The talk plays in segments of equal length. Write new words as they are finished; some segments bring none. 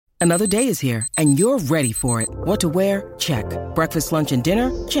Another day is here, and you're ready for it. What to wear? Check. Breakfast, lunch, and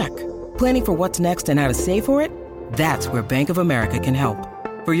dinner? Check. Planning for what's next and how to save for it? That's where Bank of America can help.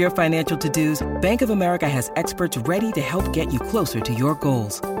 For your financial to-dos, Bank of America has experts ready to help get you closer to your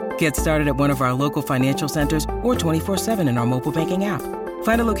goals. Get started at one of our local financial centers or 24/7 in our mobile banking app.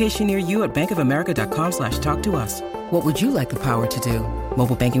 Find a location near you at bankofamerica.com/talktous. What would you like the power to do?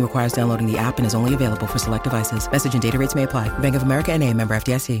 Mobile banking requires downloading the app and is only available for select devices. Message and data rates may apply. Bank of America N.A., member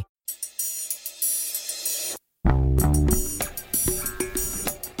FDIC.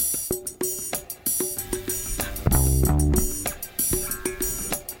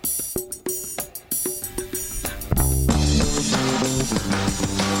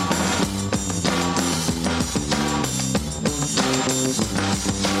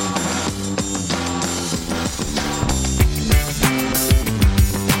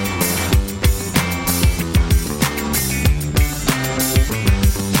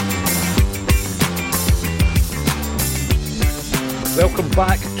 Welcome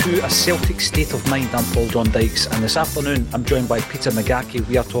back to A Celtic State of Mind. I'm Paul John Dykes, and this afternoon I'm joined by Peter McGackie.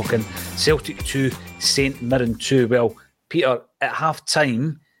 We are talking Celtic 2, St Mirren 2. Well, Peter, at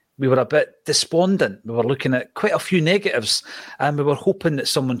half-time, we were a bit despondent. We were looking at quite a few negatives, and we were hoping that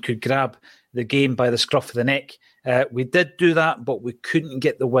someone could grab the game by the scruff of the neck. We did do that, but we couldn't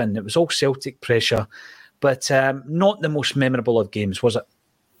get the win. It was all Celtic pressure, but not the most memorable of games, was it?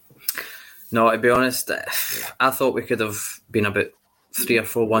 No, to be honest, I thought we could have been about 3 or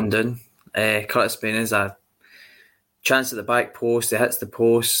 4-1 down. Curtis Bain has a chance at the back post. He hits the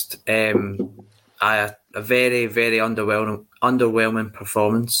post. A very, very underwhelming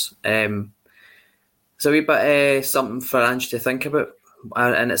performance. It's a wee bit something for Ange to think about,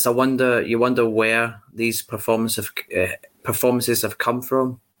 and it's a wonder. You wonder where these performances have come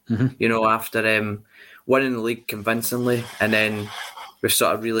from. Mm-hmm. You know, after winning the league convincingly, and then we've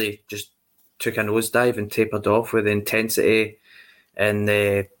sort of really just took a nosedive and tapered off with the intensity and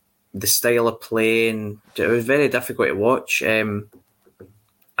the style of play, and it was very difficult to watch. We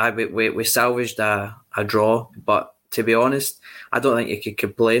salvaged a draw, but to be honest, I don't think you could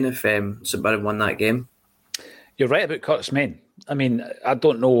complain if St Mirren won that game. You're right about Curtis Bain. I mean, I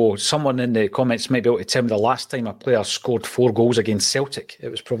don't know, someone in the comments might be able to tell me the last time a player scored 4 goals against Celtic. It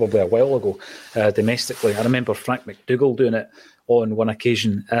was probably a while ago, domestically. I remember Frank McDougall doing it on one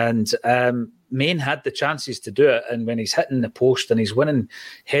occasion, and Main had the chances to do it, and when he's hitting the post and he's winning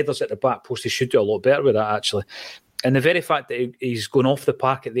headers at the back post, he should do a lot better with that, actually. And the very fact that he's going off the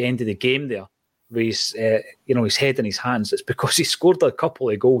park at the end of the game there, with his, his head in his hands, it's because he scored a couple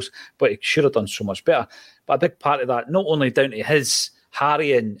of goals, but he should have done so much better. But a big part of that, not only down to his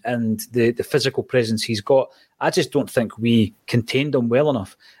harrying and the physical presence he's got, I just don't think we contained him well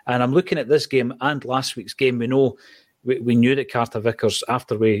enough. And I'm looking at this game and last week's game. We knew that Carter Vickers,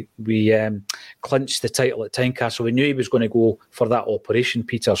 after we clinched the title at Tynecastle, we knew he was going to go for that operation,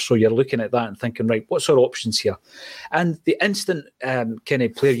 Peter. So you're looking at that and thinking, right, what's our options here? And the instant kind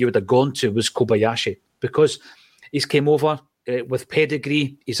of player you would have gone to was Kobayashi, because he's came over with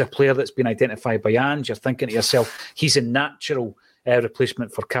pedigree. He's a player that's been identified by Ange. You're thinking to yourself, he's a natural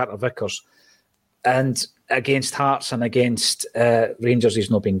replacement for Carter Vickers. And against Hearts and against Rangers,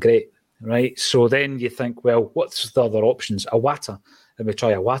 he's not been great. Right, so then you think, well, what's the other options? Iwata, and we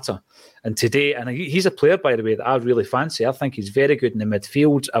try Iwata. And today, and he's a player, by the way, that I really fancy. I think he's very good in the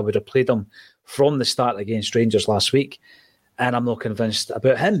midfield. I would have played him from the start against Rangers last week, and I'm not convinced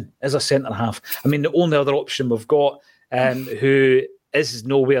about him as a centre-half. I mean, the only other option we've got, who is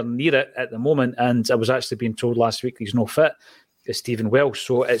nowhere near it at the moment, and I was actually being told last week he's no fit, is Stephen Welsh.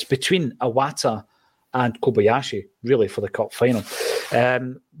 So it's between Iwata and Kobayashi, really, for the cup final.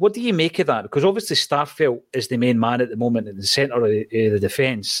 What do you make of that? Because obviously Starfelt is the main man at the moment in the centre of the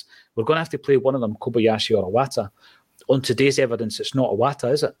defence. We're going to have to play one of them, Kobayashi or Iwata. On today's evidence, it's not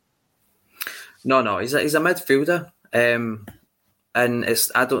Iwata, is it? No, he's a midfielder. And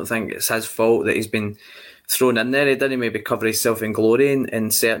I don't think it's his fault that he's been thrown in there. He didn't maybe cover himself in glory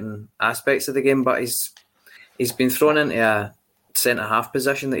in certain aspects of the game, but he's been thrown into a centre-half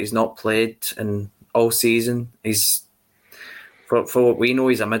position that he's not played in all season. He's, for what we know,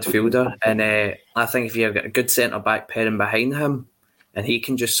 he's a midfielder, and I think if you've got a good centre-back pairing behind him and he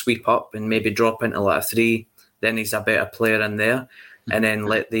can just sweep up and maybe drop into like a 3, then he's a better player in there, and then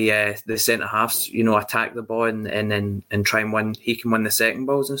let the centre-halves, attack the ball and try and win. He can win the second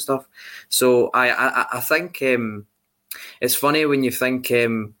balls and stuff. So I think it's funny when you think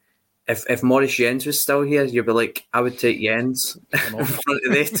if Maurice Jens was still here, you'd be like, I would take Jens in front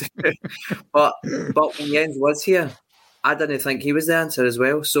of they two. But when Jens was here, I didn't think he was the answer as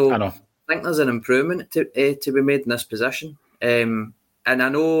well. So I think there's an improvement to be made in this position. And I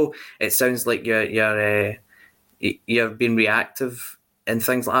know it sounds like you're being reactive and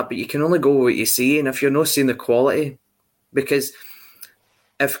things like that, but you can only go with what you see, and if you're not seeing the quality, because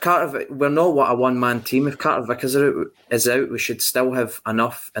if we're not what a one-man team. If Carter Vickers is out, we should still have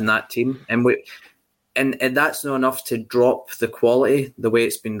enough in that team, and that's not enough to drop the quality the way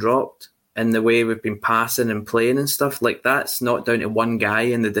it's been dropped and the way we've been passing and playing and stuff. Like, that's not down to one guy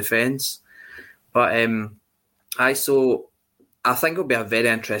in the defence. But I think it'll be a very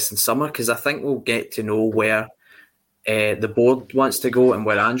interesting summer, because I think we'll get to know where the board wants to go and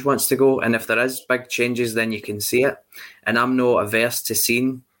where Ange wants to go, and if there is big changes, then you can see it. And I'm not averse to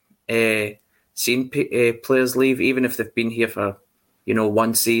seeing players leave, even if they've been here for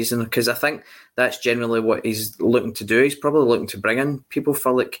one season, because I think that's generally what he's looking to do. He's probably looking to bring in people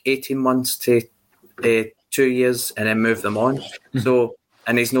for like 18 months to 2 years and then move them on. So,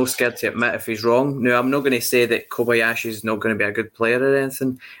 and he's no scared to admit if he's wrong. Now, I'm not going to say that Kobayashi's not going to be a good player or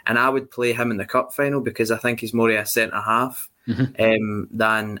anything, and I would play him in the cup final because I think he's more of a centre-half than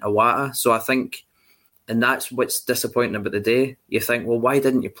Iwata. So I think, and that's what's disappointing about the day. You think, well, why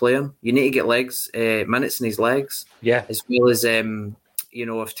didn't you play him? You need to get minutes in his legs. Yeah. As well as,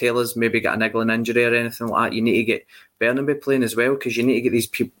 if Taylor's maybe got a niggling injury or anything like that, you need to get Burnaby playing as well, because you need to get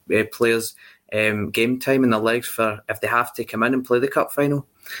these players game time in their legs for if they have to come in and play the cup final.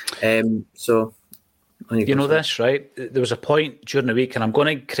 So, you know this, right? There was a point during the week, and I'm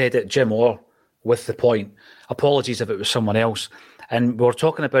going to credit Jim Orr with the point. Apologies if it was someone else. And we were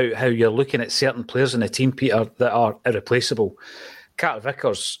talking about how you're looking at certain players in the team, Peter, that are irreplaceable. Carter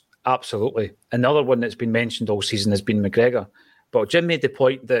Vickers, absolutely. Another one that's been mentioned all season has been McGregor. But Jim made the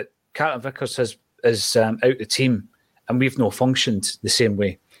point that Carter Vickers is out the team, and we've not functioned the same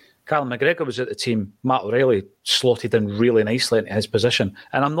way. Callum McGregor was at the team. Matt O'Reilly slotted in really nicely into his position.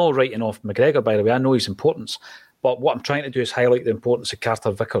 And I'm not writing off McGregor, by the way. I know his importance. But what I'm trying to do is highlight the importance of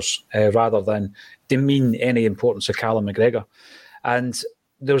Carter Vickers rather than demean any importance of Callum McGregor. And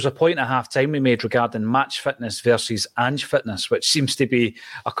there was a point at half-time we made regarding match fitness versus Ange fitness, which seems to be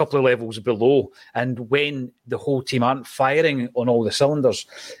a couple of levels below. And when the whole team aren't firing on all the cylinders,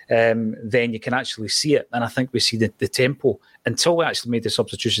 then you can actually see it. And I think we see the tempo, until we actually made the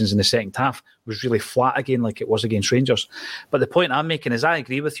substitutions in the second half, was really flat again like it was against Rangers. But the point I'm making is I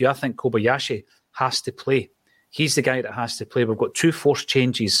agree with you. I think Kobayashi has to play. He's the guy that has to play. We've got 2 forced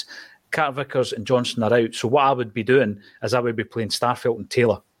changes. Carter Vickers and Johnson are out. So what I would be doing is I would be playing Starfelt and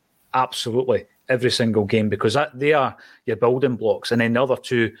Taylor. Absolutely. Every single game, because they are your building blocks. And then the other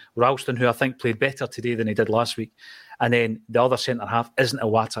 2, Ralston, who I think played better today than he did last week. And then the other centre-half isn't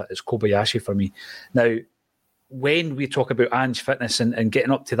Iwata, it's Kobayashi for me. Now, when we talk about Ange fitness and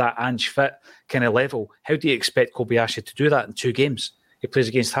getting up to that Ange fit kind of level, how do you expect Kobayashi to do that in 2 games? He plays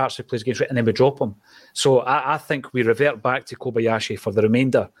against Hearts, he plays against, and then we drop him. So I think we revert back to Kobayashi for the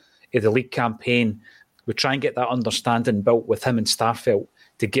remainder of the league campaign. We try and get that understanding built with him and Starfelt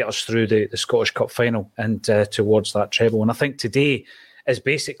to get us through the Scottish Cup final and towards that treble. And I think today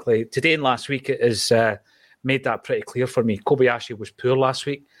and last week it has made that pretty clear for me. Kobayashi was poor last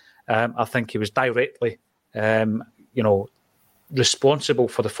week. I think he was directly, responsible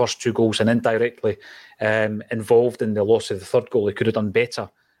for the first 2 goals and indirectly involved in the loss of the third goal. He could have done better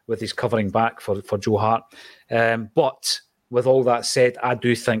with his covering back for Joe Hart. But with all that said, I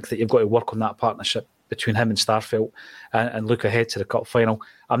do think that you've got to work on that partnership between him and Starfelt and look ahead to the cup final.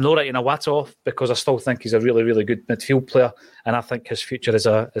 I'm not writing Iwata off because I still think he's a really, really good midfield player, and I think his future is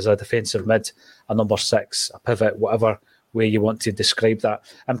a defensive mid, a number 6, a pivot, whatever way you want to describe that.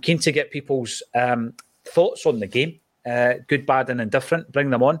 I'm keen to get people's thoughts on the game. Good, bad and indifferent. Bring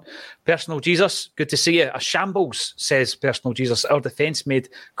them on. Personal Jesus, good to see you. A shambles, says Personal Jesus. Our defence made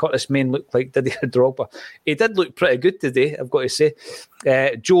Curtis Main look like Didier Drogba. He did look pretty good today, I've got to say.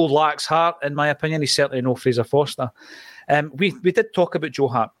 Joe lacks heart, in my opinion. He's certainly no Fraser Forster. We did talk about Joe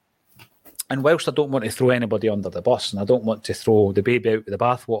Hart. And whilst I don't want to throw anybody under the bus, and I don't want to throw the baby out with the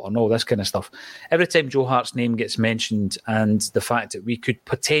bathwater and all this kind of stuff, every time Joe Hart's name gets mentioned and the fact that we could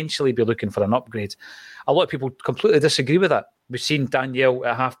potentially be looking for an upgrade, a lot of people completely disagree with that. We've seen Danielle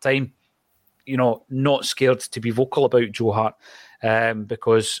at half-time, not scared to be vocal about Joe Hart,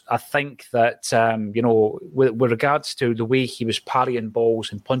 because I think that, with regards to the way he was parrying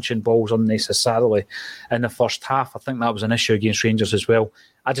balls and punching balls unnecessarily in the first half, I think that was an issue against Rangers as well.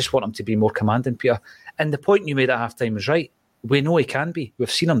 I just want him to be more commanding, Peter. And the point you made at half-time was right. We know he can be. We've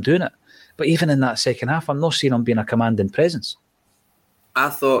seen him doing it. But even in that second half, I'm not seeing him being a commanding presence.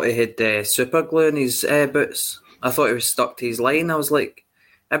 I thought he had super glue in his boots. I thought he was stuck to his line. I was like,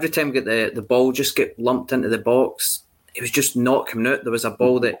 every time the ball just get lumped into the box, it was just not coming out. There was a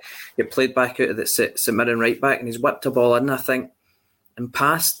ball that get played back out of the St Mirren right back, and he's whipped a ball in. I think in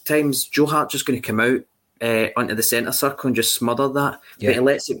past times, Joe Hart just going to come out onto the centre circle and just smother that. Yeah. But he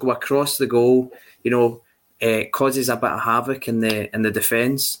lets it go across the goal, causes a bit of havoc in the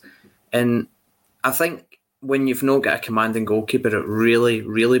defence. And I think when you've not got a commanding goalkeeper, it really,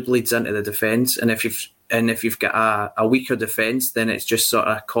 really bleeds into the defence. And if you've got a weaker defence, then it's just sort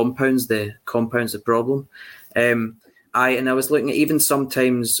of compounds the problem. I was looking at even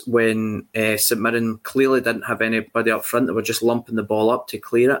sometimes when St Mirren clearly didn't have anybody up front, they were just lumping the ball up to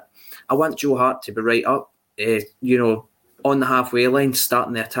clear it. I want Joe Hart to be right up, on the halfway line,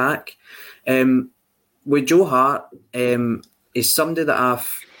 starting the attack. With Joe Hart, is somebody that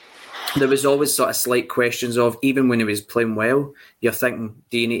there was always sort of slight questions of, even when he was playing well, you're thinking,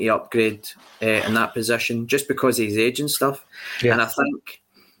 do you need to upgrade in that position just because of his age and stuff? Yeah. And I think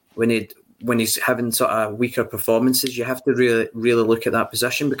when he's having sort of weaker performances, you have to really, really look at that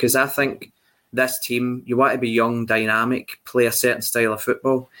position, because I think this team, you want to be young, dynamic, play a certain style of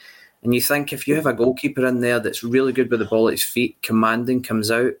football. And you think if you have a goalkeeper in there that's really good with the ball at his feet, commanding,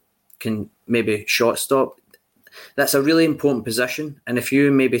 comes out, can maybe shot stop, that's a really important position. And if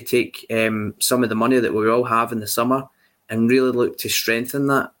you maybe take some of the money that we all have in the summer and really look to strengthen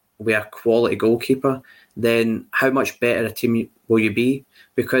that with a quality goalkeeper, then how much better a team will you be?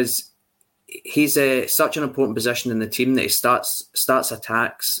 Because he's such an important position in the team that he starts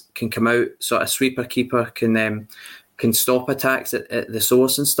attacks, can come out, sort of sweeper keeper, can stop attacks at the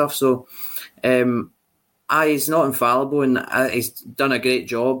source and stuff. So he's not infallible, and he's done a great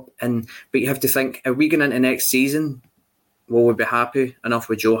job. But you have to think, are we going into next season, will we be happy enough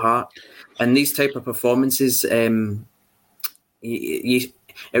with Joe Hart? And these type of performances, it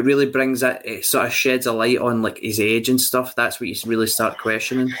really brings it sort of sheds a light on like his age and stuff. That's what you really start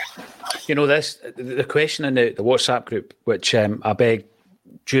questioning. The question in the WhatsApp group, which I begged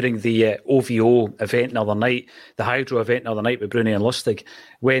during the OVO event the other night, the Hydro event the other night with Bruni and Lustig,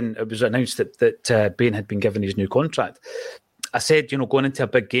 when it was announced that Bain had been given his new contract, I said, going into a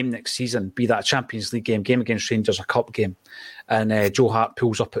big game next season, be that a Champions League game against Rangers, a cup game, and Joe Hart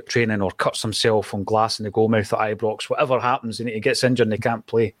pulls up at training or cuts himself on glass in the goalmouth at Ibrox, whatever happens, and he gets injured and he can't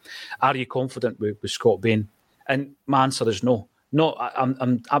play, are you confident with Scott Bain? And my answer is no. No,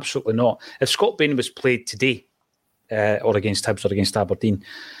 I'm absolutely not. If Scott Bain was played today, or against Hibs or against Aberdeen,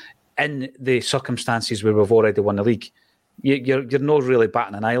 in the circumstances where we've already won the league, you're not really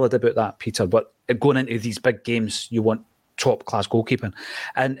batting an eyelid about that, Peter. But going into these big games, you want top class goalkeeping.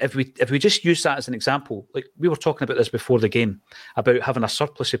 And if we just use that as an example, like we were talking about this before the game, about having a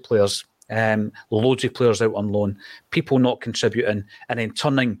surplus of players, loads of players out on loan, people not contributing, and then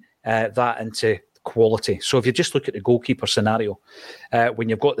turning that into quality. So if you just look at the goalkeeper scenario, when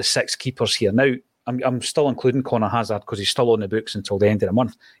you've got the 6 keepers here now, I'm still including Conor Hazard because he's still on the books until the end of the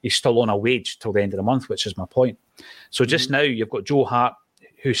month. He's still on a wage till the end of the month, which is my point. So just now you've got Joe Hart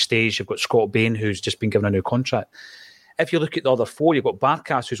who stays, you've got Scott Bain who's just been given a new contract. If you look at the other 4, you've got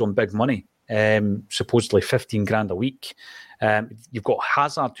Barkas who's on big money, supposedly 15 grand a week. You've got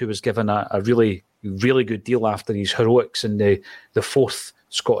Hazard who was given a really, really good deal after his heroics in the 4th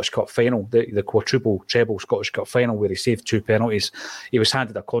Scottish Cup final, the quadruple treble Scottish Cup final where he saved 2 penalties. He was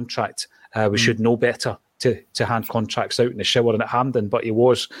handed a contract. We should know better to hand contracts out in the shower and at Hampden, but he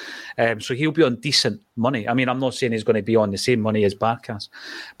was. So he'll be on decent money. I mean, I'm not saying he's going to be on the same money as Barkas,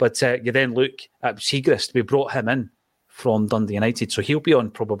 but you then look at Siegrist. We brought him in from Dundee United, so he'll be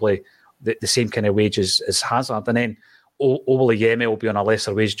on probably the same kind of wages as Hazard, and then Olayemi will be on a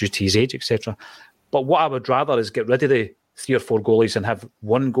lesser wage due to his age, etc. But what I would rather is get rid of the 3 or 4 goalies and have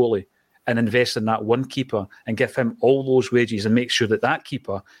one goalie and invest in that one keeper and give him all those wages and make sure that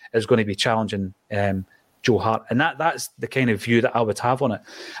keeper is going to be challenging Joe Hart. And that's the kind of view that I would have on it.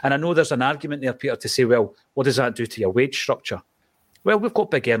 And I know there's an argument there, Peter, to say, well, what does that do to your wage structure? Well, we've got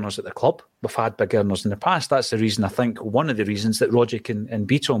big earners at the club. We've had big earners in the past. That's the reason, I think, one of the reasons that Rogic and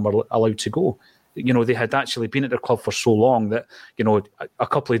Beaton were allowed to go. They had actually been at their club for so long that, a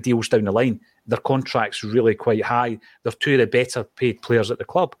couple of deals down the line, their contract's really quite high. They're 2 of the better paid players at the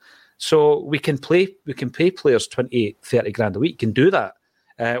club. So we can pay players 28, 30 grand a week. You can do that.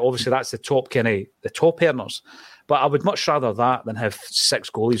 Obviously, that's the top earners. But I would much rather that than have 6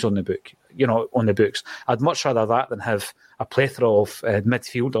 goalies on the books. I'd much rather that than have a plethora of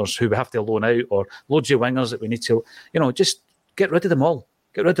midfielders who we have to loan out, or loads of wingers that we need to, just get rid of them all.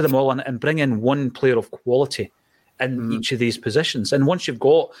 Get rid of them all and bring in one player of quality in each of these positions. And once you've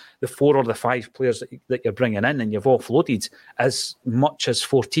got the 4 or the 5 players that you're bringing in and you've offloaded as much as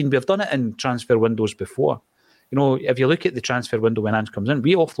 14, we've done it in transfer windows before. If you look at the transfer window when Ange comes in,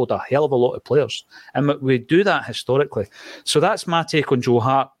 we offload a hell of a lot of players. And we do that historically. So that's my take on Joe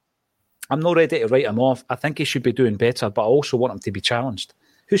Hart. I'm not ready to write him off. I think he should be doing better, but I also want him to be challenged.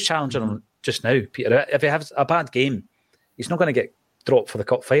 Who's challenging him just now, Peter? If he has a bad game, he's not going to get dropped for the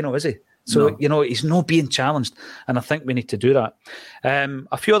cup final, is he? So, he's not being challenged, and I think we need to do that.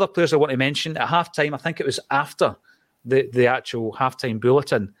 A few other players I want to mention. At half-time, I think it was after the actual half-time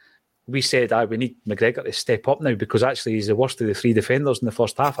bulletin, we said, we need McGregor to step up now because actually he's the worst of the three defenders in the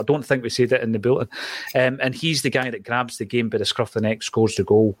first half. I don't think we said it in the bulletin. And he's the guy that grabs the game by the scruff of the neck, scores the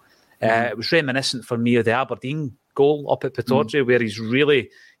goal. It was reminiscent for me of the Aberdeen goal up at Pittodrie, where he's really,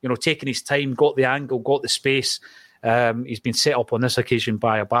 taking his time, got the angle, got the space. He's been set up on this occasion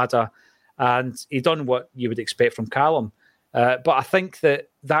by Abada, and he done what you would expect from Callum. But I think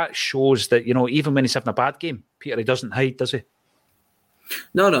that shows that, even when he's having a bad game, Peter, he doesn't hide, does he?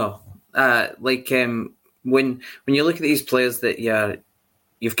 No. When you look at these players that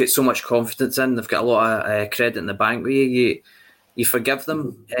you've got so much confidence in, they've got a lot of credit in the bank with you forgive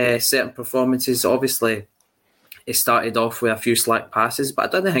them certain performances. Obviously, it started off with a few slack passes, but I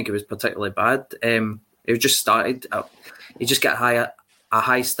didn't think it was particularly bad. It just started. He just got a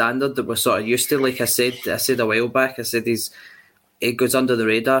high standard that we're sort of used to. Like I said a while back, I said it goes under the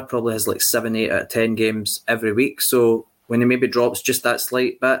radar. Probably has like 7, 8 out of 10 games every week. So when he maybe drops just that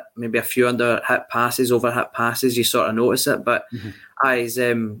slight bit, maybe a few over-hit passes, you sort of notice it. But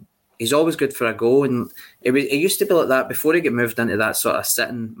he's always good for a goal, and it used to be like that before he got moved into that sort of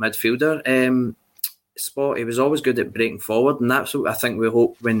sitting midfielder spot. He was always good at breaking forward, and that's what I think we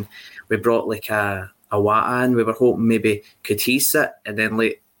hoped when we brought like a Wata in. We were hoping maybe could he sit and then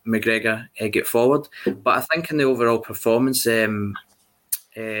let McGregor get forward. But I think in the overall performance, he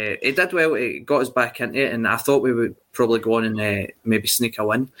did well. He got us back into it, and I thought we would probably go on and maybe sneak a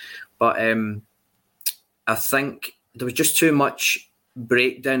win. But I think there was just too much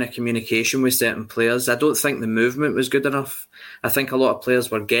breakdown of communication with certain players. I don't think the movement was good enough. I think a lot of players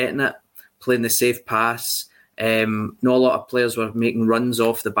were getting it, playing the safe pass. Not a lot of players were making runs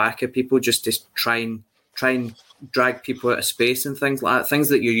off the back of people just to try and drag people out of space and things like that. Things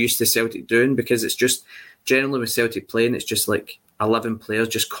that you're used to Celtic doing, because it's just generally with Celtic playing, it's just like 11 players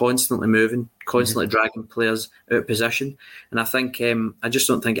just constantly moving, constantly dragging players out of position. And I think I just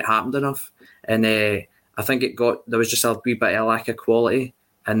don't think it happened enough. And I think there was just a wee bit of lack of quality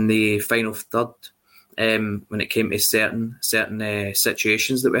in the final third when it came to certain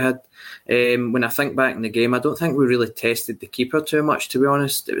situations that we had. When I think back in the game, I don't think we really tested the keeper too much, to be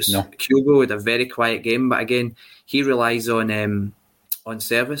honest. It was Kyogo had a very quiet game, but again, he relies on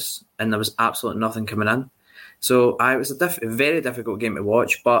service, and there was absolutely nothing coming in. So it was a very difficult game to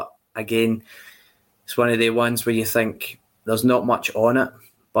watch, but again, it's one of the ones where you think there's not much on it,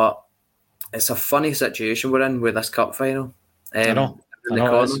 but it's a funny situation we're in with this cup final. I know.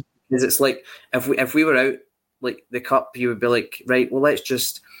 Because it's like if we were out like the cup, you would be like, right, well, let's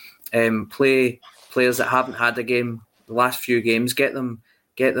just play players that haven't had a game the last few games, get them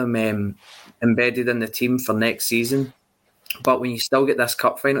embedded in the team for next season. But when you still get this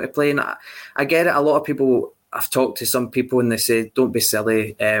cup final to play, and I get it, a lot of people. I've talked to some people and they say, don't be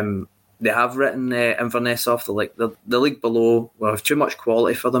silly. They have written Inverness off the league below. We have too much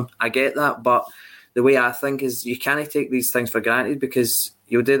quality for them. I get that, but the way I think is you can't take these things for granted, because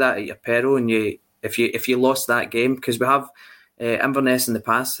you'll do that at your peril. And if you lost that game, because we have Inverness in the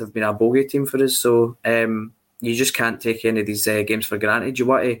past have been a bogey team for us, so you just can't take any of these games for granted. You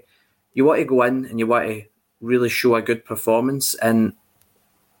want to go in and you want to really show a good performance. And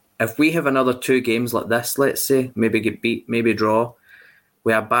if we have another 2 games like this, let's say, maybe get beat, maybe draw,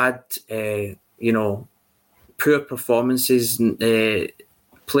 we have bad, poor performances,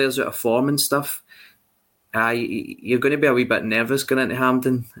 players out of form and stuff, you're going to be a wee bit nervous going into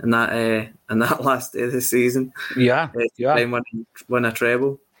Hampden in that last day of the season. Yeah. Win a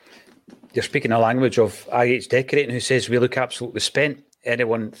treble. You're speaking a language of IH Decorating, who says we look absolutely spent.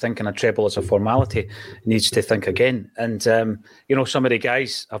 Anyone thinking a treble is a formality needs to think again. And, some of the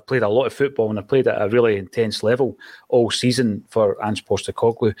guys have played a lot of football and have played at a really intense level all season for Ange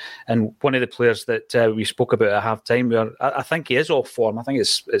Postecoglou. And one of the players that we spoke about at half-time, where I think he is off form. I think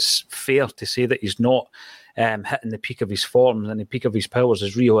it's fair to say that he's not hitting the peak of his form and the peak of his powers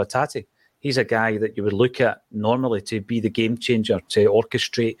is Rio Hatate. He's a guy that you would look at normally to be the game changer, to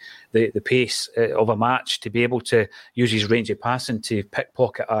orchestrate the pace of a match, to be able to use his range of passing to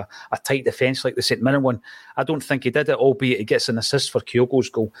pickpocket a tight defence like the St Mirren one. I don't think he did it, albeit he gets an assist for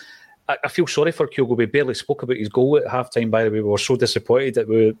Kyogo's goal. I feel sorry for Kyogo. We barely spoke about his goal at half-time, by the way. We were so disappointed that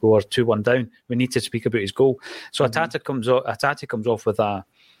we were 2-1 down. We need to speak about his goal. So Hatate comes off with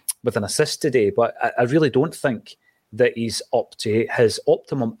an assist today, but I really don't think that he's up to his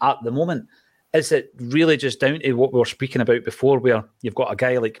optimum at the moment. is it really just down to what we were speaking about before, where you've got a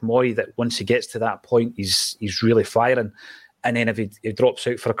guy like Moy that once he gets to that point, he's really firing, and then if he drops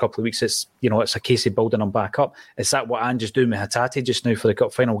out for a couple of weeks, it's a case of building him back up. Is that what Ange's doing with Hatate just now for the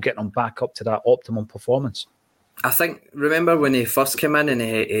cup final, getting him back up to that optimum performance? I think, remember when he first came in and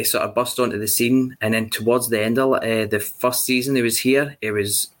he sort of burst onto the scene, and then towards the end of the first season he was here, it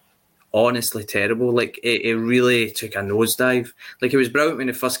was honestly terrible. Like, it really took a nosedive. Like, he was brilliant when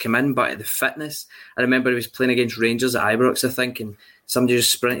he first came in, but the fitness, I remember he was playing against Rangers at Ibrox, I think, and somebody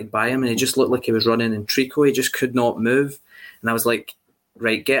just sprinted by him and he just looked like he was running in Trico. He just could not move. And I was like,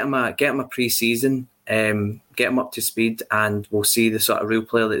 right, get him a pre-season, get him up to speed, and we'll see the sort of real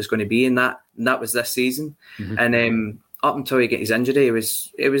player that he's going to be. And that was this season. Mm-hmm. And up until he got his injury,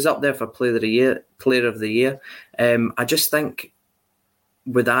 it was up there for Player of the Year. I just think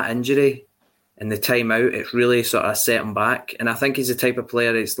with that injury and the time out, it's really sort of set him back. And I think he's the type of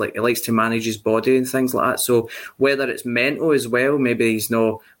player that's like, he likes to manage his body and things like that. So whether it's mental as well, maybe he's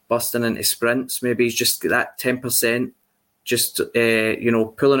not busting into sprints, maybe he's just that 10%. Just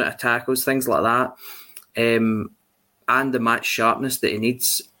pulling out of tackles, things like that, and the match sharpness that he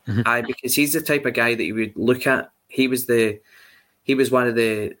needs. Mm-hmm. Because he's the type of guy that you would look at. He was one of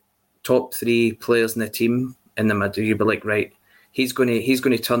the top 3 players in the team in the middle. You'd be like, right, he's going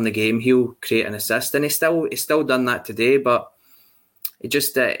to turn the game. He'll create an assist, and he's still done that today. But it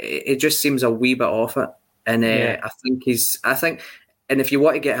just seems a wee bit off it. And I think. And if you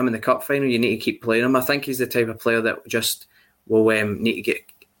want to get him in the cup final, you need to keep playing him. I think he's the type of player that just will need to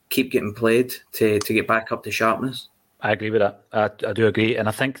keep getting played to get back up to sharpness. I agree with that. I do agree. And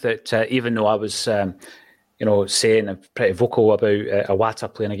I think that even though I was, saying and pretty vocal about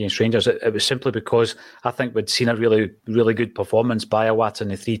Iwata playing against Rangers, it was simply because I think we'd seen a really, really good performance by Iwata in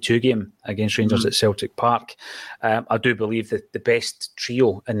the 3-2 game against Rangers at Celtic Park. I do believe that the best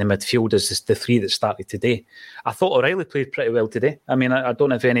trio in the midfield is the 3 that started today. I thought O'Reilly played pretty well today. I mean, I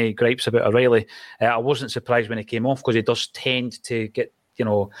don't have any gripes about O'Reilly. I wasn't surprised when he came off, because he does tend to get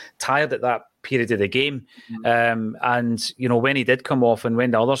tired at that period of the game. And when he did come off and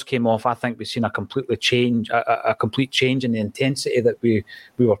when the others came off, I think we've seen a complete change in the intensity that we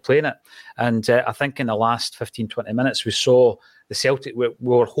were playing at. And I think in the last 15-20 minutes we saw the Celtic we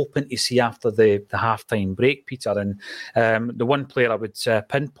were hoping to see after the half-time break, Peter. And the one player I would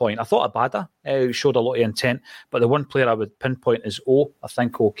pinpoint, I thought Abada showed a lot of intent, but the one player I would pinpoint is O. I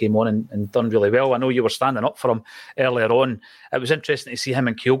think O came on and done really well. I know you were standing up for him earlier on. It was interesting to see him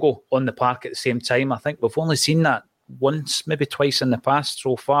and Kyogo on the park at the same time. I think we've only seen that once, maybe twice in the past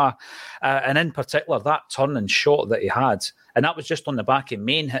so far. And in particular, that turn and shot that he had, and that was just on the back of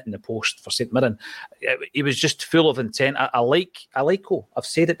Main hitting the post for St Mirren. He was just full of intent. I like O. I've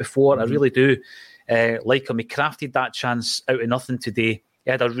said it before. I really do like him. He crafted that chance out of nothing today.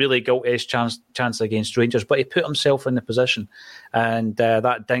 He had a really guilt-edged chance against Rangers, but he put himself in the position, and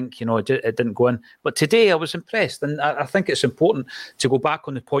that dink, it didn't go in. But today I was impressed, and I think it's important to go back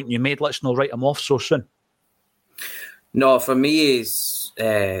on the point you made. Let's not write him off so soon. No, for me,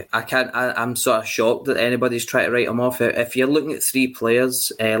 I'm sort of shocked that anybody's trying to write him off. If you're looking at 3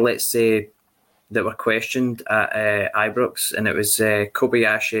 players, let's say, that were questioned at Ibrox, and it was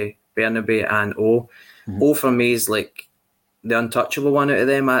Kobayashi, Bernabe and O. Mm-hmm. O for me is like the untouchable one out of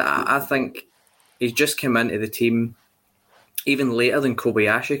them. I think he's just come into the team even later than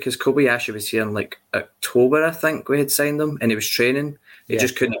Kobayashi, because Kobayashi was here in like October, I think we had signed him, and he was training. He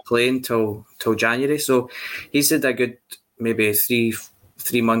just couldn't play until January. So he's had a good maybe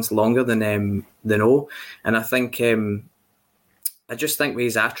three months longer than O. And I think I just think with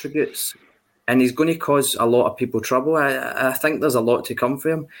his attributes, and he's going to cause a lot of people trouble. I think there's a lot to come for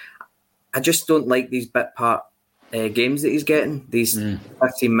him. I just don't like these bit part games that he's getting, these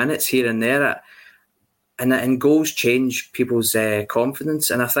 15 minutes here and there. And goals change people's confidence.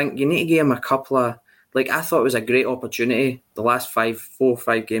 And I think you need to give him a couple of, I thought it was a great opportunity the last 4 or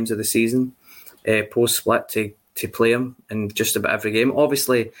 5 games of the season, post-split, to play him in just about every game.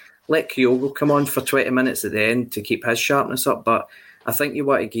 Obviously, let Kyogo come on for 20 minutes at the end to keep his sharpness up, but I think you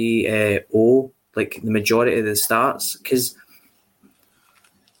want to give O the majority of the starts, because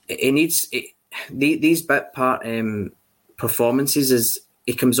it needs these bit part performances. Is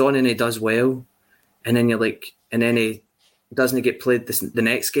he comes on and he does well, and then and then he doesn't get played the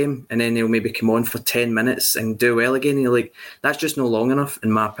next game, and then he'll maybe come on for 10 minutes and do well again. And you're like, that's just not long enough,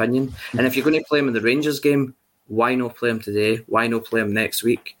 in my opinion. And if you're going to play him in the Rangers game, why not play him today? Why not play him next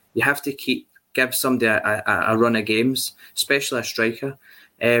week? You have to give somebody a run of games, especially a striker.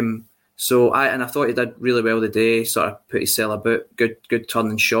 So I thought he did really well today. Sort of put his cell about, good turn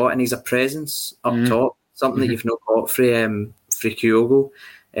and shot, and he's a presence up top, something that you've not got for Kyogo.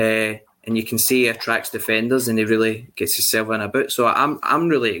 and you can see he attracts defenders and he really gets himself in a boot. So I'm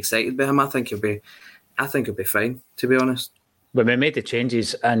really excited by him. I think he'll be fine, to be honest. When we made the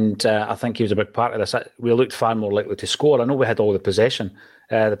changes, and I think he was a big part of this, we looked far more likely to score. I know we had all the possession.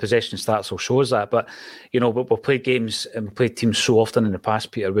 The possession stats will show us that. But, we've played games and we played teams so often in the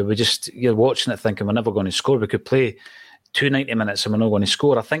past, Peter, where you're watching it thinking we're never going to score. We could play 90 minutes and we're not going to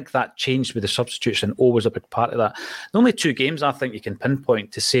score. I think that changed with the substitution, always a big part of that. The only 2 games I think you can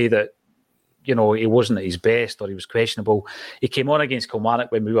pinpoint to say that, he wasn't at his best or he was questionable. He came on against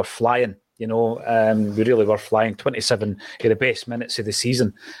Kilmarnock when we were flying. We really were flying. 27 of the best minutes of the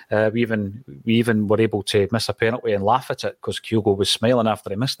season. We even were able to miss a penalty and laugh at it because Kyogo was smiling after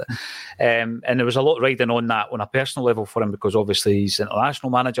he missed it. And there was a lot riding on that on a personal level for him because obviously he's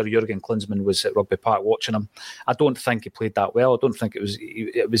international manager. Jurgen Klinsmann was at Rugby Park watching him. I don't think he played that well. I don't think it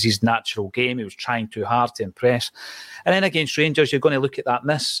was his natural game. He was trying too hard to impress. And then against Rangers, you're going to look at that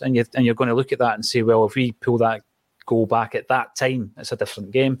miss and you're going to look at that and say, well, if we pull that goal back at that time, it's a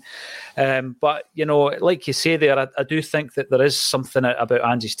different game. But, like you say there, I do think that there is something about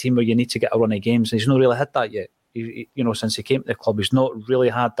Ange's team where you need to get a run of games, and he's not really had that yet. Since he came to the club, he's not really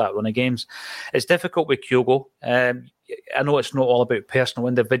had that run of games. It's difficult with Kyogo. I know it's not all about personal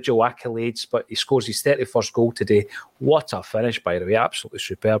individual accolades, but he scores his 31st goal today. What a finish, by the way. Absolutely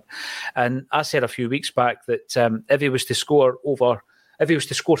superb. And I said a few weeks back that if he was to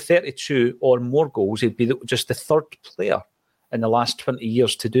score 32 or more goals, he'd be just the 3rd player in the last 20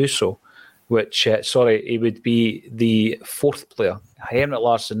 years to do so, which, he would be the 4th player. Henrik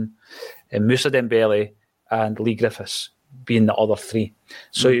Larsson, Moussa Dembele and Lee Griffiths being the other 3.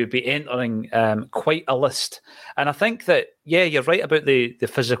 So you'd be entering quite a list. And I think that, you're right about the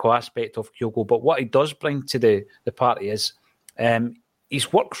physical aspect of Kyogo, but what he does bring to the party is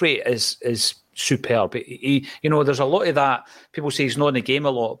his work rate is superb. There's a lot of that. People say he's not in the game a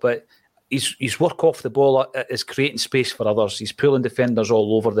lot, but his work off the ball is creating space for others. He's pulling defenders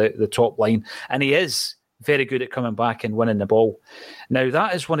all over the top line, and he is very good at coming back and winning the ball. Now,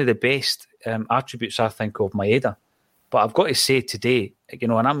 that is one of the best attributes, I think, of Maeda. But I've got to say today,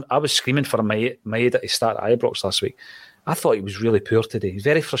 and I was screaming for Maeda to start at Ibrox last week. I thought he was really poor today.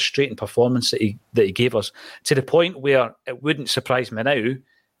 Very frustrating performance that he gave us, to the point where it wouldn't surprise me now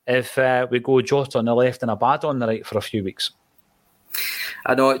if we go Jota on the left and Abad on the right for a few weeks.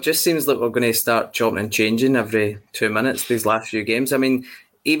 I know, it just seems like we're going to start chopping and changing every 2 minutes these last few games. I mean,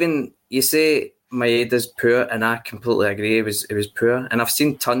 even you say Maeda's poor, and I completely agree. It was poor, and I've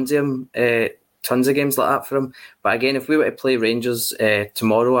seen tons of games like that for him. But again, if we were to play Rangers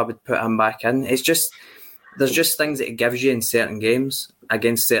tomorrow, I would put him back in. It's just there's just things that it gives you in certain games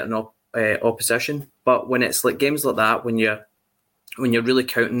against certain opposition. But when it's like games like that, when you're really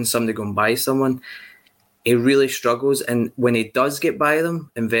counting somebody going by someone, he really struggles. And when he does get by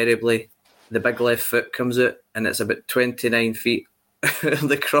them, invariably the big left foot comes out and it's about 29 feet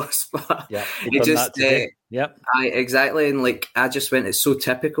the crossbar. Yeah, he just exactly. And I just went, it's so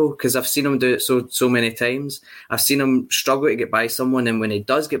typical because I've seen him do it so many times. I've seen him struggle to get by someone, and when he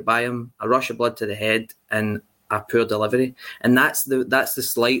does get by him, a rush of blood to the head and a poor delivery. And that's the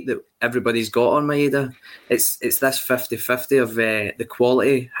slight that everybody's got on Maeda. It's this 50-50 of the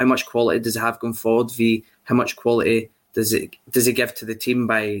quality. How much quality does he have going forward? How much quality does he give to the team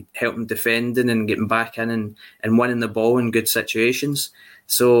by helping defending and getting back in and winning the ball in good situations?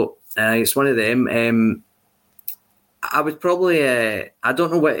 So it's one of them. I would probably I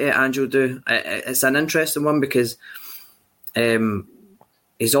don't know what Ange will do. It's an interesting one because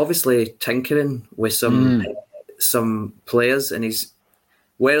he's obviously tinkering with some players, and he's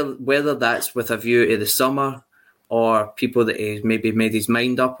whether that's with a view to the summer or people that he maybe made his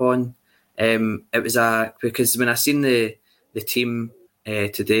mind up on. It was because when I seen the team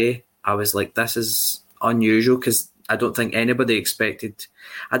today, I was like, this is unusual because I don't think anybody expected.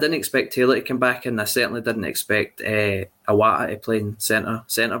 I didn't expect Taylor to come back, and I certainly didn't expect Awata to play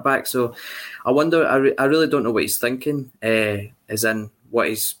centre back. So I wonder. I really don't know what he's thinking, as in what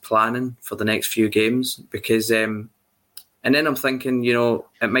he's planning for the next few games. Because, and then I'm thinking,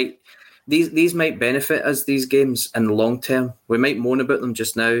 it might. These might benefit us, these games, in the long term. We might moan about them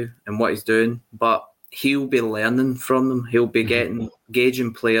just now and what he's doing, but he'll be learning from them. He'll be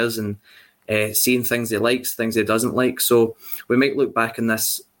gauging players and seeing things he likes, things he doesn't like. So we might look back in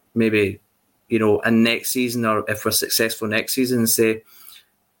this maybe, in next season, or if we're successful next season, and say,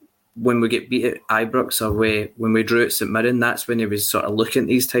 when we get beat at Ibrox or when we drew at St Mirren, that's when he was sort of looking at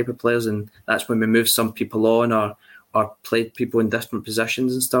these type of players, and that's when we moved some people on or played people in different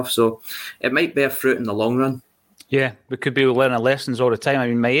positions and stuff. So it might bear fruit in the long run. Yeah, we could be learning lessons all the time. I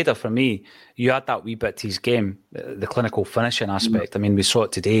mean, Maeda, for me, you add that wee bit to his game, the clinical finishing aspect. I mean, we saw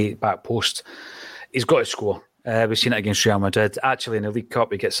it today, back post. He's got to score. We've seen it against Real Madrid. Actually, in the League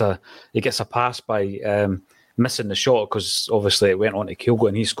Cup, he gets a pass by missing the shot because obviously it went on to Kyogo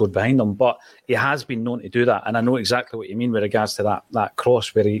and he scored behind him. But he has been known to do that, and I know exactly what you mean with regards to that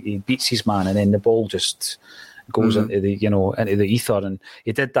cross where he beats his man and then the ball just goes into the ether, and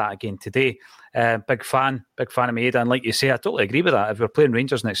he did that again today. Big fan of Maeda, and like you say, I totally agree with that. If we're playing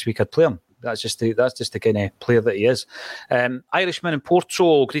Rangers next week, I'd play him. That's just the kind of player that he is. Irishman in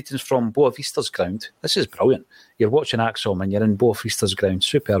Porto, greetings from Boa Vista's ground. This is brilliant. You're watching Acsom and you're in Boa Vista's ground.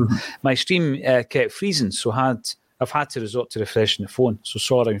 Superb. My stream kept freezing, so I've had to resort to refreshing the phone. So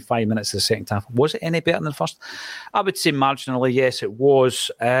saw around 5 minutes of the second half. Was it any better than the first? I would say marginally, yes, it was.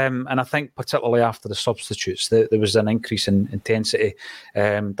 And I think particularly after the substitutes, there was an increase in intensity,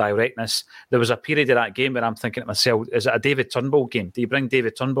 directness. There was a period of that game where I'm thinking to myself, is it a David Turnbull game? Do you bring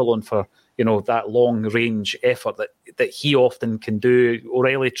David Turnbull on for that long range effort that he often can do?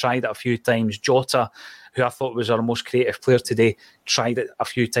 O'Reilly tried it a few times. Jota, who I thought was our most creative player today, tried it a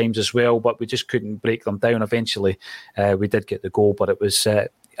few times as well, but we just couldn't break them down. Eventually, we did get the goal, but it was a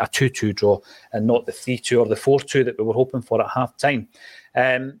 2-2 draw and not the 3-2 or the 4-2 that we were hoping for at half-time.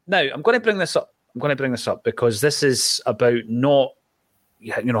 Now, I'm going to bring this up because this is about not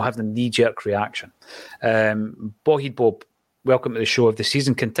having a knee-jerk reaction. Bohid Bob, welcome to the show. If the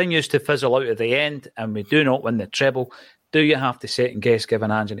season continues to fizzle out at the end and we do not win the treble, do you have to second guess giving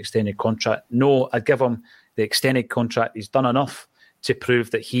Ange an extended contract? No, I'd give him the extended contract. He's done enough to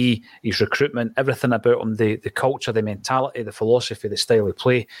prove that his recruitment, everything about him, the culture, the mentality, the philosophy, the style of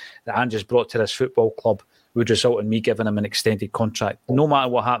play that Ange has brought to this football club would result in me giving him an extended contract. No matter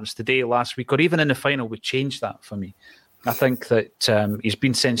what happens today, last week, or even in the final would change that for me. I think that he's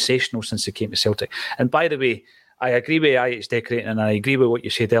been sensational since he came to Celtic. And by the way, I agree with IH decorating, and I agree with what you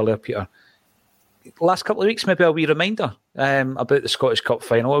said earlier, Peter. Last couple of weeks, maybe a wee reminder about the Scottish Cup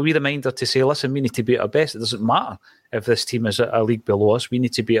final, a wee reminder to say, listen, we need to be at our best. It doesn't matter if this team is a league below us. We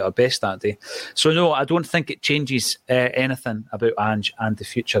need to be at our best that day. So, no, I don't think it changes anything about Ange and the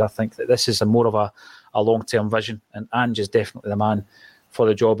future. I think that this is more of a long-term vision, and Ange is definitely the man for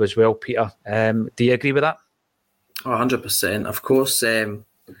the job as well, Peter. Do you agree with that? 100%. Of course,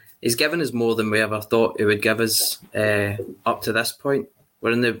 he's given us more than we ever thought he would give us up to this point.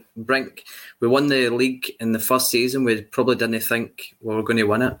 We're in the brink. We won the league in the first season. We probably didn't think we were going to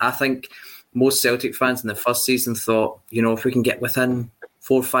win it. I think most Celtic fans in the first season thought, if we can get within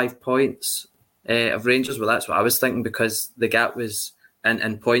 4 or 5 points of Rangers, well, that's what I was thinking, because the gap was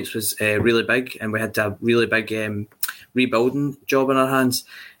in points was really big, and we had a really big rebuilding job in our hands.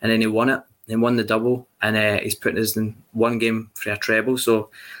 And then he won it. He won the double, and he's putting us in one game for a treble.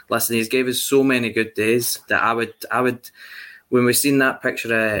 So, listen, he's gave us so many good days that I would. When we seen that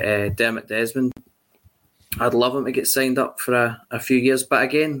picture of Dermot Desmond, I'd love him to get signed up for a few years. But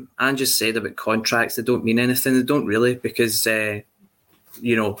again, Ange just said about contracts, they don't mean anything. They don't really, because if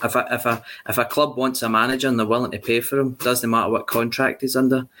a club wants a manager and they're willing to pay for him, doesn't matter what contract he's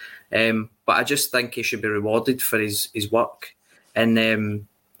under. But I just think he should be rewarded for his work. And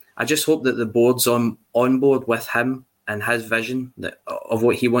I just hope that the board's on board with him and his vision of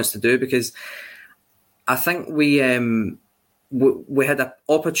what he wants to do, because I think we had an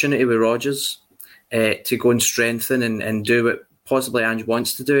opportunity with Rodgers to go and strengthen and do what possibly Ange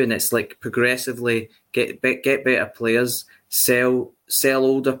wants to do, and it's like progressively get better players, sell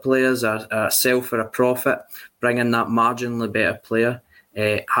older players, or sell for a profit, bring in that marginally better player,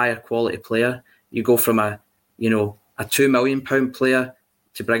 higher quality player. You go from a £2 million player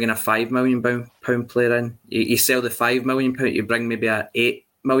to bringing a £5 million player in. You sell the £5 million, you bring maybe a £8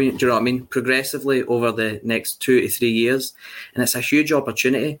 million, do you know what I mean? Progressively over the next 2 to 3 years. And it's a huge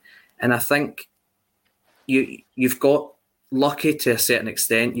opportunity. And I think you've got lucky to a certain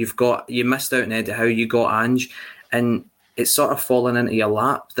extent. You missed out on Eddie Howe, you got Ange, and it's sort of fallen into your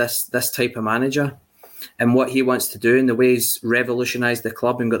lap, this type of manager. And what he wants to do, and the way he's revolutionised the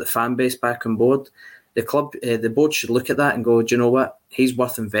club and got the fan base back on board, the board should look at that and go, do you know what? He's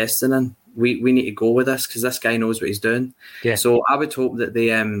worth investing in. We need to go with this, because this guy knows what he's doing. Yeah. So I would hope that they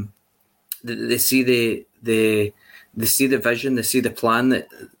see the vision, they see the plan that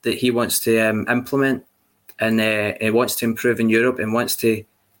he wants to implement, and he wants to improve in Europe and wants to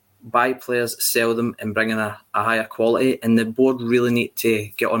buy players, sell them, and bring in a higher quality. And the board really need to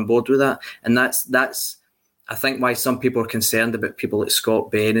get on board with that. And that's I think why some people are concerned about people like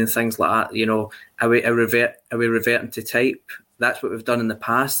Scott Bain and things like that. Are we reverting to type? That's what we've done in the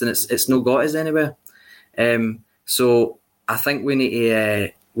past, and it's not got us anywhere. So I think we need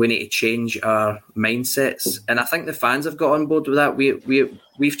to we need to change our mindsets, and I think the fans have got on board with that.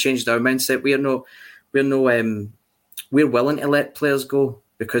 We've changed our mindset. We're willing to let players go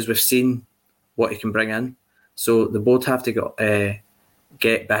because we've seen what he can bring in. So the board have to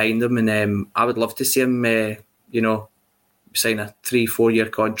get behind him, and I would love to see him, sign a 3-4 year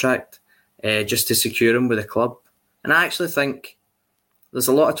contract just to secure him with the club. And I actually think there's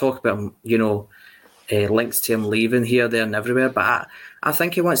a lot of talk about him, links to him leaving here, there, and everywhere. But I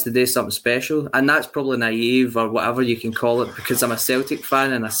think he wants to do something special, and that's probably naive or whatever you can call it, because I'm a Celtic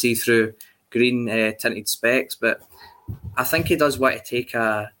fan and I see through green tinted specs. But I think he does want to take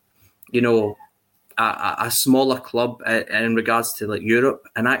a smaller club in regards to like Europe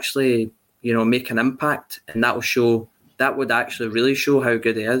and actually, make an impact, and that would actually really show how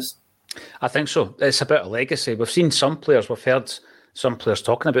good he is. I think so. It's about a legacy. We've seen some players, we've heard some players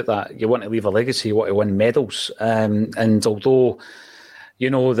talking about that. You want to leave a legacy, you want to win medals. And although,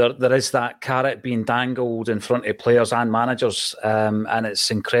 there is that carrot being dangled in front of players and managers, and it's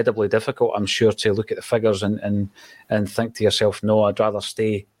incredibly difficult, I'm sure, to look at the figures and think to yourself, no, I'd rather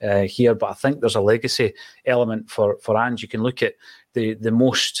stay here. But I think there's a legacy element for Ange. You can look at the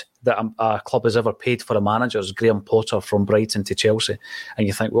most that a club has ever paid for a manager is Graham Potter from Brighton to Chelsea. And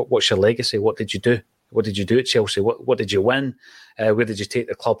you think, what's your legacy? What did you do? What did you do at Chelsea? What did you win? Where did you take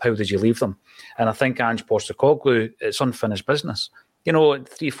the club? How did you leave them? And I think Ange Postecoglou, it's unfinished business. In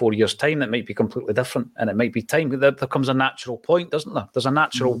 3-4 years' time, that might be completely different, and it might be time. There comes a natural point, doesn't there? There's a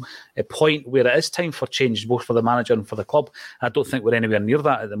natural point where it is time for change, both for the manager and for the club. I don't think we're anywhere near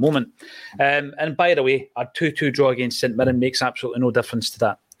that at the moment. And by the way, a 2-2 draw against St Mirren makes absolutely no difference to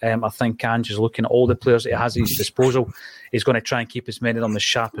that. I think Ange is looking at all the players that he has at his disposal. He's going to try and keep as many of them as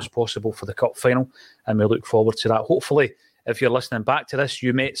sharp as possible for the cup final, and we look forward to that. Hopefully, if you're listening back to this,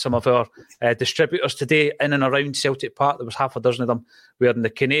 you met some of our distributors today in and around Celtic Park. There was half a dozen of them wearing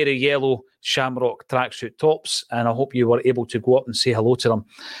the canary yellow shamrock tracksuit tops, and I hope you were able to go up and say hello to them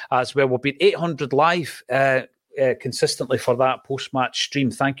as well. We'll be 800 live consistently for that post-match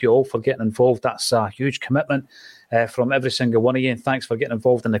stream. Thank you all for getting involved. That's a huge commitment from every single one of you, and thanks for getting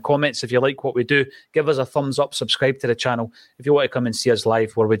involved in the comments. If you like what we do, give us a thumbs up, subscribe to the channel. If you want to come and see us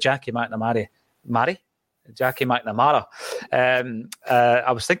live, we're with Jackie McNamara.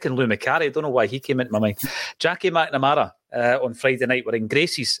 I was thinking Lou McCarry. I don't know why he came into my mind. Jackie McNamara on Friday night. We're in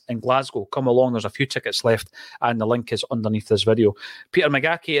Gracie's in Glasgow. Come along. There's a few tickets left, and the link is underneath this video. Peter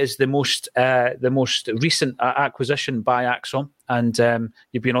McGackie is the most recent acquisition by Acsom, and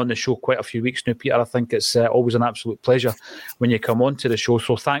you've been on the show quite a few weeks now, Peter. I think it's always an absolute pleasure when you come on to the show.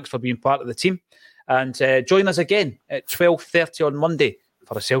 So thanks for being part of the team, and join us again at 12:30 on Monday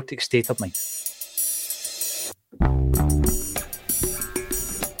for a Celtic State of Mind.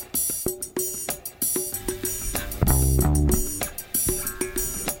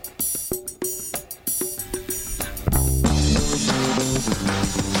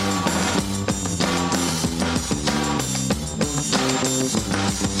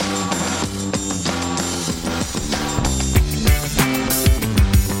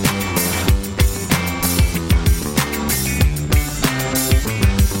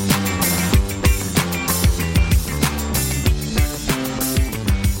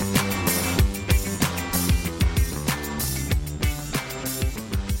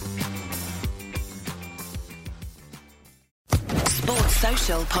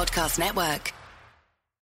 Podcast Network.